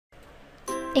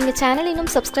எங்கள் சேனல் இன்னும்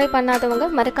சப்ஸ்கிரைப் பண்ணாதவங்க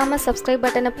மறக்காமல் சப்ஸ்கிரைப்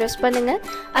பட்டனை ப்ரெஸ் பண்ணுங்கள்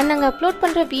அண்ட் நாங்கள் அப்லோட்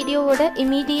பண்ணுற வீடியோவோட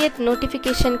இமீடியட்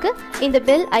நோட்டிஃபிகேஷனுக்கு இந்த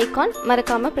பெல் ஐகான்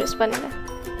மறக்காமல் ப்ரெஸ் பண்ணுங்கள்.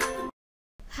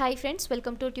 Hi friends,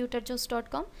 welcome to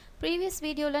tutorjuice.com. Previous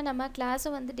வீடியோவில் நம்ம கிளாஸை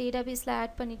வந்து டேட்டாபேஸில்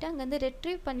ஆட் பண்ணிவிட்டு அங்கேருந்து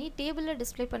ரெட்ரீவ் பண்ணி டேபிளில்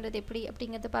டிஸ்பிளே பண்ணுறது எப்படி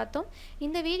அப்படிங்கிறத பார்த்தோம்.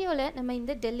 இந்த வீடியோவில் நம்ம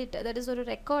இந்த டெலிட், தட் இஸ் ஒரு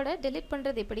ரெக்கார்டை டெலிட்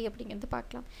பண்ணுறது எப்படி அப்படிங்கிறது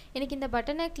பார்க்கலாம். எனக்கு இந்த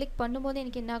பட்டனை கிளிக் பண்ணும்போது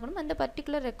எனக்கு என்ன ஆகணும், அந்த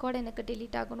பர்டிகுலர் ரெக்கார்டு எனக்கு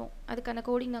டெலிட் ஆகணும். அதுக்கான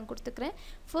கோடிங் நான் கொடுத்துக்கிறேன்.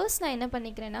 ஃபர்ஸ்ட் நான் என்ன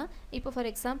பண்ணிக்கிறேன்னா, இப்போ ஃபார்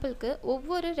எக்ஸாம்பிளுக்கு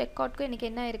ஒவ்வொரு ரெக்கார்டுக்கும் எனக்கு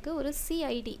என்ன இருக்குது, ஒரு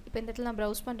சிஐடி. இப்போ இந்த இடத்துல நான்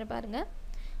ப்ரௌஸ் பண்ணுறேன் பாருங்கள்.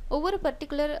 ஒவ்வொரு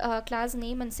பர்டிகுலர் கிளாஸ்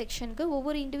நேம் அண்ட் செக்ஷனுக்கு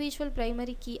ஒவ்வொரு இண்டிவிஜுவல்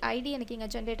ப்ரைமரி கீ ஐடி எனக்கு இங்கே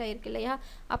ஜென்ரேட் ஆகிருக்கு இல்லையா.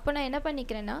 அப்போ நான் என்ன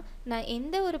பண்ணிக்கிறேன்னா, நான்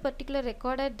எந்த ஒரு பர்டிகுலர்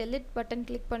ரெக்கார்டை டெலிட் பட்டன்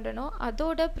கிளிக் பண்ணுறேனோ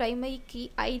அதோட ப்ரைமரி கீ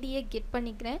ஐடியை கெட்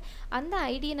பண்ணிக்கிறேன். அந்த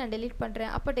ஐடியை நான் டெலிட்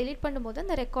பண்ணுறேன். அப்போ டெலிட் பண்ணும்போது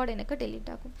அந்த ரெக்கார்டு எனக்கு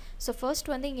டெலிட் ஆகும். ஸோ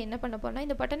ஃபர்ஸ்ட் வந்து இங்கே என்ன பண்ண போனால்,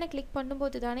 இந்த பட்டனை கிளிக்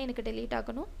பண்ணும்போது தானே எனக்கு டெலிட்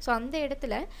ஆகணும். ஸோ அந்த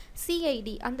இடத்துல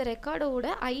சிஐடி அந்த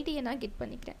ரெக்கார்டோட ஐடியை நான் கெட்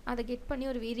பண்ணிக்கிறேன். அதை கெட் பண்ணி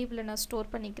ஒரு வேரியபிளை நான்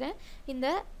ஸ்டோர் பண்ணிக்கிறேன். இந்த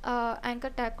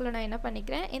ஆங்கர் டேக்குள்ளே நான் என்ன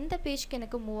பண்ணிக்கிறேன், எந்த பேஜ்க்கு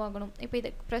எனக்கு மூவ் ஆகணும். இப்போ இதை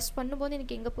ப்ரெஸ் பண்ணும்போது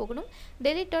எனக்கு எங்கே போகணும்,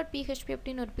 delete.php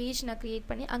அப்படின்னு ஒரு பேஜ் நான் க்ரியேட்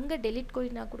பண்ணி அங்கே டெலிட் கோடி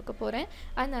நான் கொடுக்க போகிறேன்.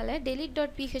 அதனால்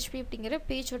delete.php அப்படிங்கிற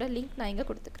பேஜோட லிங்க் நான் இங்கே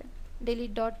கொடுத்துக்கிறேன்.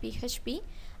 delete.php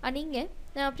நீங்கள்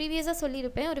நான் ப்ரீவியஸாக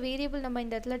சொல்லியிருப்பேன், ஒரு வேரியபிள் நம்ம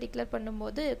இந்த இடத்துல டிக்ளேர்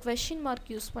பண்ணும்போது கொஸ்டின் மார்க்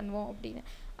யூஸ் பண்ணுவோம் அப்படின்னு.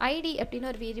 ஐடி அப்படின்னு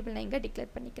ஒரு வேரியபிள் நான் இங்கே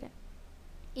டிக்ளேர் பண்ணிக்கிறேன்.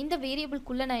 இந்த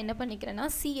வேரியபிள்குள்ளே நான் என்ன பண்ணிக்கிறேன்னா,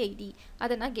 சிஐடி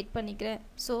அதை நான் கெட் பண்ணிக்கிறேன்.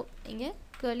 ஸோ இங்கே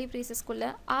கர்லி ப்ரீசஸ்க்குள்ளே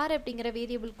ஆர் அப்படிங்கிற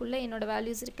வேரியபிள்குள்ளே என்னோடய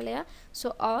வேல்யூஸ் இருக்கு இல்லையா. So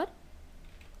R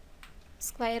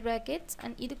square brackets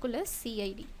and இதுக்குள்ளே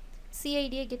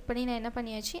சிஐடியை கெட் பண்ணி நான் என்ன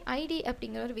பண்ணியாச்சு, ஐடி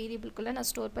அப்படிங்கிற ஒரு வேரியபிள்குள்ளே நான்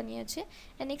ஸ்டோர் பண்ணியாச்சு.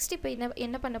 நெக்ஸ்ட் இப்போ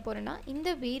என்ன பண்ண போகிறேன்னா, இந்த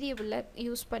வேரியபிளை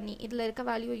யூஸ் பண்ணி இதில் இருக்க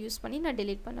வேல்யூவை யூஸ் பண்ணி நான்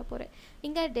டெலிட் பண்ண போகிறேன்.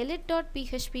 இங்கே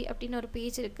delete.php அப்படின்னு ஒரு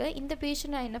பேஜ் இருக்குது. இந்த பேஜ்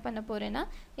நான் என்ன பண்ண போகிறேன்னா,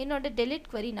 என்னோட டெலிட்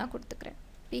query நான் கொடுத்துக்கிறேன்.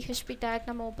 PHP டேக்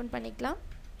நம்ம ஓப்பன் பண்ணிக்கலாம்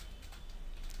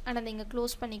அண்ட் அதை இங்கே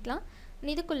க்ளோஸ் பண்ணிக்கலாம்.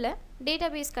 இதுக்குள்ளே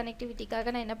டேட்டாபேஸ்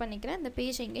கனெக்டிவிட்டிக்காக நான் என்ன பண்ணிக்கிறேன், இந்த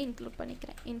பேஜை இங்கே இன்க்ளூட்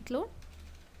பண்ணிக்கிறேன். இன்க்ளூட்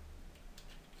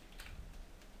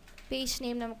பேஜ்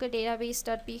நேம் நமக்கு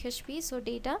database.php. So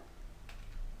data.php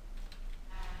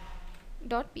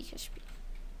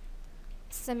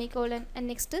semicolon and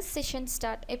next session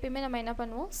start. எப்பயுமே நம்ம என்ன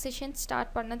பண்ணுவோம், செஷன்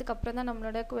ஸ்டார்ட் பண்ணதுக்கப்புறம் தான்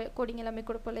நம்மளோட கோடிங் எல்லாமே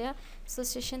கொடுப்போம் இல்லையா. ஸோ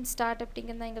செஷன் ஸ்டார்ட்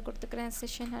அப்படிங்கிறத இங்கே கொடுத்துக்கிறேன்.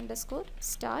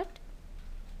 செஷன்_ஸ்டார்ட்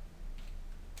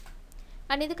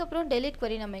அண்ட் இதுக்கப்புறம் டெலிட்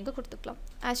query நம்ம இங்கே கொடுத்துக்கலாம்.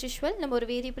 ஆஸ் யூஷுவல் நம்ம ஒரு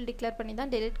வேரியபிள் டிக்ளேர் பண்ணி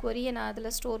தான் டெலிட் queryயை நான்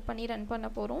அதில் ஸ்டோர் பண்ணி ரன் பண்ண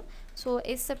போகிறோம். ஸோ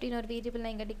எஸ் அப்படின்னு ஒரு வேரியபிள்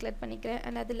நான் இங்கே டிக்ளேர் பண்ணிக்கிறேன்.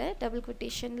 அண்ட் அதில் டபுள்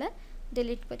கொட்டேஷனில்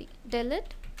டெலிட் query.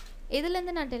 டெலிட்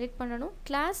எதுலேருந்து நான் டெலிட் பண்ணணும்,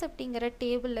 கிளாஸ் அப்படிங்கிற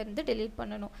டேபிள்லேருந்து டெலிட்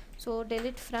பண்ணணும். So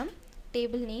delete from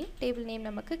table name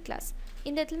நமக்கு கிளாஸ்.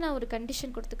 இந்த இடத்துல நான் ஒரு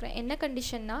கண்டிஷன் கொடுத்துக்கிறேன். என்ன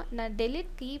கண்டிஷன்னா, நான் டெலிட்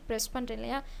கீ ப்ரெஸ் பண்ணுறேன்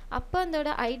இல்லையா, அப்போ அதோட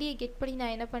ஐடியை கெட் பண்ணி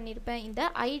நான் என்ன பண்ணியிருப்பேன், இந்த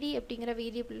ஐடி அப்படிங்கிற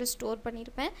வேரியபிளில் ஸ்டோர்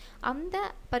பண்ணியிருப்பேன். அந்த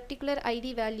பர்டிகுலர்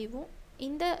ஐடி வேல்யூவும்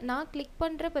இந்த நான் கிளிக்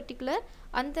பண்ணுற பர்டிகுலர்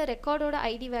அந்த ரெக்கார்டோட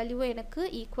ஐடி வேல்யூவும் எனக்கு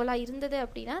ஈக்குவலாக இருந்தது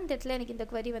அப்படின்னா அந்த இடத்துல எனக்கு இந்த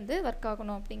query வந்து ஒர்க்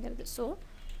ஆகணும் அப்படிங்கிறது. So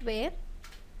where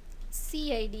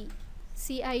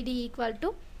CID equal to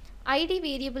ID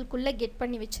வேரியபிள்குள்ளே get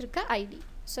பண்ணி வச்சுருக்க ஐடி.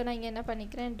 ஸோ நான் இங்கே என்ன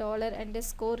பண்ணிக்கிறேன்,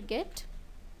 $_get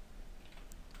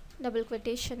டபுள்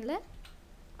கொட்டேஷனில்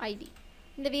ஐடி.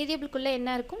 இந்த வேரியபிள்குள்ளே என்ன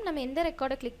இருக்கும், நம்ம எந்த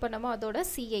ரெக்கார்டை கிளிக் பண்ணமோ அதோட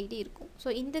சிஐடி இருக்கும். ஸோ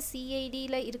இந்த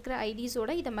சிஐடியில் இருக்கிற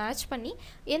ஐடிஸோட இதை மேட்ச் பண்ணி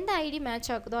எந்த ஐடி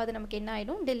மேட்ச் ஆகுதோ அது நமக்கு என்ன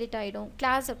ஆகிடும், டெலிட் ஆகிடும்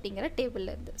கிளாஸ் அப்படிங்கிற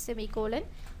டேபிள்லேருந்து. செமிகோலன்.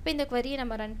 இப்போ இந்த query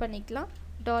நம்ம ரன் பண்ணிக்கலாம்.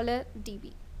 $DB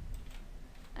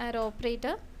arrow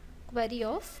operator query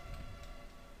of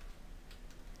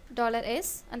 $S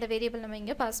அந்த வேரியபிள் நம்ம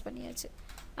இங்கே பாஸ் பண்ணியாச்சு.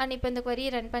 அண்ட் இப்போ இந்த query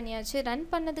ரன் பண்ணியாச்சு. ரன்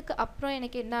பண்ணதுக்கு அப்புறம்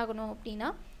எனக்கு என்ன ஆகணும் அப்படின்னா,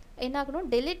 என்ன ஆகணும்,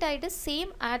 டெலிட் ஆகிட்டு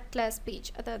சேம் ஆட் கிளாஸ் பேஜ்,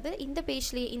 அதாவது இந்த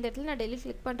பேஜ்லேயே இந்த இடத்துல நான் டெலிட்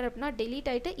கிளிக் பண்ணுறேன் அப்படின்னா டெலிட்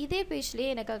ஆகிட்டு இதே பேஜ்லேயே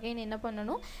எனக்கு அகைன் என்ன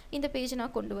பண்ணணும், இந்த பேஜ்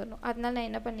நான் கொண்டு வரணும். அதனால நான்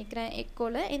என்ன பண்ணிக்கிறேன்,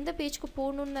 எக்கோவில் எந்த பேஜ்க்கு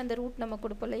போகணுன்னு அந்த ரூட் நம்ம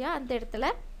கொடுப்போம் இல்லையா, அந்த இடத்துல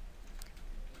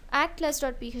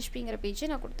add_class.phpங்கிற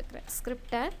பேஜை நான் கொடுத்துக்கிறேன்.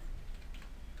 ஸ்கிரிப்ட் டேக்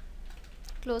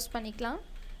க்ளோஸ் பண்ணிக்கலாம்.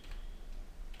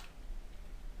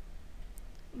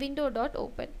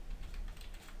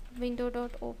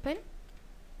 window.open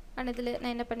அண்ட் இதில்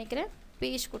நான் என்ன பண்ணிக்கிறேன்,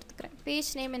 பேஜ் கொடுத்துக்கிறேன். பேஜ்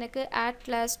நேம் எனக்கு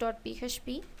add_class.php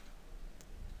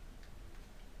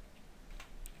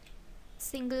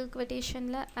சிங்கிள்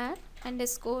கொட்டேஷனில்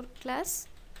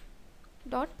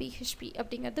add_class.php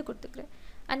அப்படிங்கிறது கொடுத்துக்கிறேன்.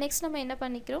 அண்ட் நெக்ஸ்ட் நம்ம என்ன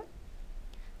பண்ணிக்கிறோம்,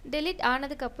 டெலிட்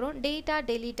ஆனதுக்கப்புறம் டேட்டா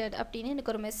டெலிட்டட் அப்படின்னு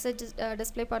எனக்கு ஒரு மெசேஜ்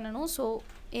டிஸ்பிளே பண்ணணும். ஸோ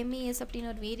MES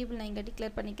அப்படின்னு ஒரு வேரியபிள் நான் இங்கே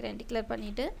டிக்ளேர் பண்ணிக்கிறேன். டிக்ளேர்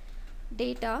பண்ணிவிட்டு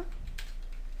டேட்டா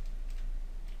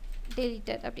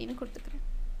டெலிட்டட் அப்படின்னு கொடுத்துக்கிறேன்.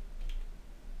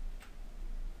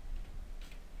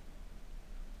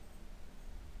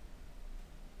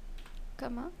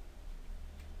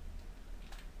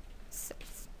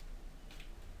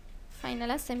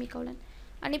 ஃபைனலாக செமிகோலன்.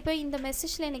 அண்ட் இப்போ இந்த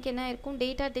மெசேஜில் எனக்கு என்ன இருக்கும்,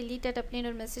 டேட்டா டெலீட்டட் அப்படின்னு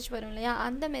ஒரு மெசேஜ் வரும் இல்லையா,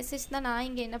 அந்த மெசேஜ் தான் நான்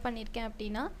இங்கே என்ன பண்ணியிருக்கேன்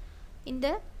அப்படின்னா இந்த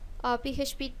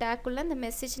PHP டேக்குள்ளே அந்த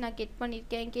மெசேஜ் நான் கெட்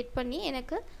பண்ணியிருக்கேன். கெட் பண்ணி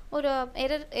எனக்கு ஒரு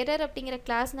எரர் அப்படிங்கிற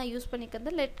கிளாஸ் நான் யூஸ்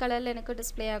பண்ணிக்கிறது ரெட் கலரில் எனக்கு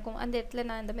டிஸ்பிளே ஆகும். அந்த இடத்துல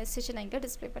நான் இந்த மெசேஜை நான் இங்கே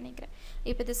டிஸ்பிளே பண்ணிக்கிறேன்.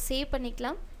 இப்போ இதை சேவ்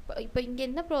பண்ணிக்கலாம். இப்போ இங்கே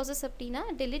என்ன ப்ராசஸ் அப்படின்னா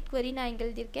டெலிட் query நான் இங்கே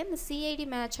எழுதியிருக்கேன். இந்த CID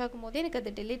மேட்ச் ஆகும்போது எனக்கு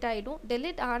அது டெலிட் ஆகிடும்.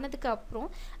 டெலிட் ஆனதுக்கு அப்புறம்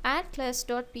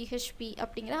add_class.php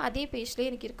அப்படிங்கிற அதே பேஜ்லேயே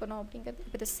எனக்கு இருக்கணும் அப்படிங்கிறது.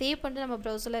 இப்போ இதை சேவ் பண்ணிட்டு நம்ம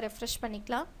ப்ரௌசரில் ரெஃப்ரெஷ்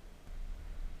பண்ணிக்கலாம்.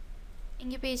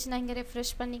 இங்கே பேஜ் நான் இங்கே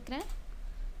ரெஃப்ரெஷ் பண்ணிக்கிறேன்.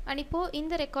 அண்ட் இப்போது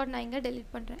இந்த ரெக்கார்ட் நான் இங்கே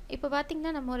டெலிட் பண்ணுறேன். இப்போ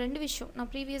பார்த்திங்கன்னா நம்ம ரெண்டு விஷயம், நான்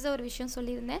ப்ரீவியஸாக ஒரு விஷயம்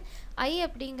சொல்லியிருந்தேன்.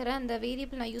 அப்படிங்கிற அந்த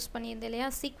வேரியபிள் நான் யூஸ் பண்ணியிருந்தேன் இல்லையா,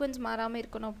 சீக்வன்ஸ் மாறாமல்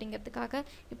இருக்கணும் அப்படிங்கிறதுக்காக.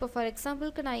 இப்போ ஃபார்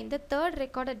எக்ஸாம்பிளுக்கு நான் இந்த தேர்ட்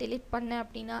ரெக்கார்டை டெலிட் பண்ணேன்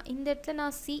அப்படின்னா இந்த இடத்துல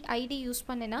நான் CID யூஸ்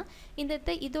பண்ணேன்னா இந்த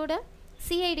இடத்துல இதோட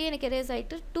CID எனக்கு எரேஸ்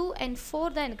ஆகிட்டு 2 and 4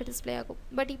 தான் எனக்கு டிஸ்பிளே ஆகும்.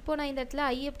 பட் இப்போ நான் இந்த இடத்துல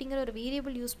அப்படிங்கிற ஒரு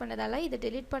வேரியபிள் யூஸ் பண்ணதால் இதை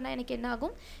டெலிட் பண்ணால் எனக்கு என்ன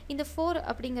ஆகும், இந்த 4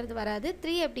 அப்படிங்கிறது வராது,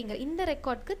 3 அப்படிங்கிற இந்த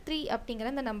ரெக்கார்டுக்கு 3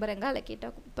 அப்படிங்கிற அந்த நம்பர் அங்கே அலோகேட்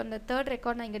ஆகும். இப்போ இந்த தேர்ட்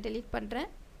ரெக்கார்ட் நான் இங்கே டெலிட் பண்ணுறேன்.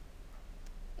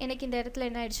 எனக்கு இந்த இடத்துல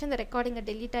என்ன ஆயிடுச்சு, இந்த ரெக்கார்ட் இங்கே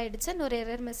டெலிட் ஆகிடுச்சு. ஒரு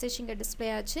எரர் மெசேஜ் இங்கே டிஸ்பிளே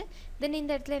ஆச்சு. தென்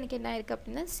இந்த இடத்துல எனக்கு என்ன ஆயிருக்கு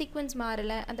அப்படின்னா சீக்வன்ஸ்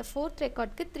மாறலை, அந்த 4th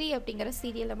ரெக்கார்டுக்கு 3 அப்படிங்கிற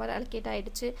சீரியல் நம்பர் அலோகேட்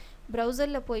ஆகிடுச்சு.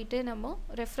 ப்ரௌசரில் போயிட்டு நம்ம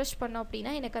ரெஃப்ரெஷ் பண்ணோம்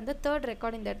அப்படின்னா எனக்கு அந்த தேர்ட்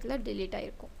ரெக்கார்டு இந்த இடத்துல டெலிட்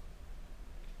ஆகிருக்கும்.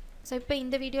 ஸோ இப்போ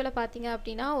இந்த வீடியோவில் பார்த்தீங்க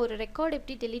அப்படின்னா ஒரு ரெக்கார்டு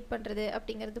எப்படி டெலீட் பண்ணுறது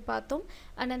அப்படிங்கிறது பார்த்தோம்.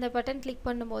 அண்ட் அந்த பட்டன் கிளிக்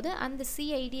பண்ணும்போது அந்த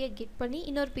CIDயை கெட் பண்ணி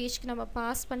இன்னொரு பேஜ்க்கு நம்ம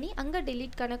பாஸ் பண்ணி அங்கே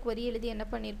டெலீட்கான query எழுதி என்ன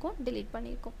பண்ணியிருக்கோம், டெலீட்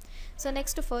பண்ணியிருக்கோம். ஸோ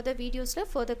நெக்ஸ்ட் ஃபர்தர் வீடியோஸில்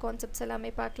ஃபர்தர் கான்செப்ட்ஸ்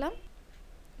எல்லாமே பார்க்கலாம்.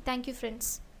 Thank you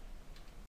friends.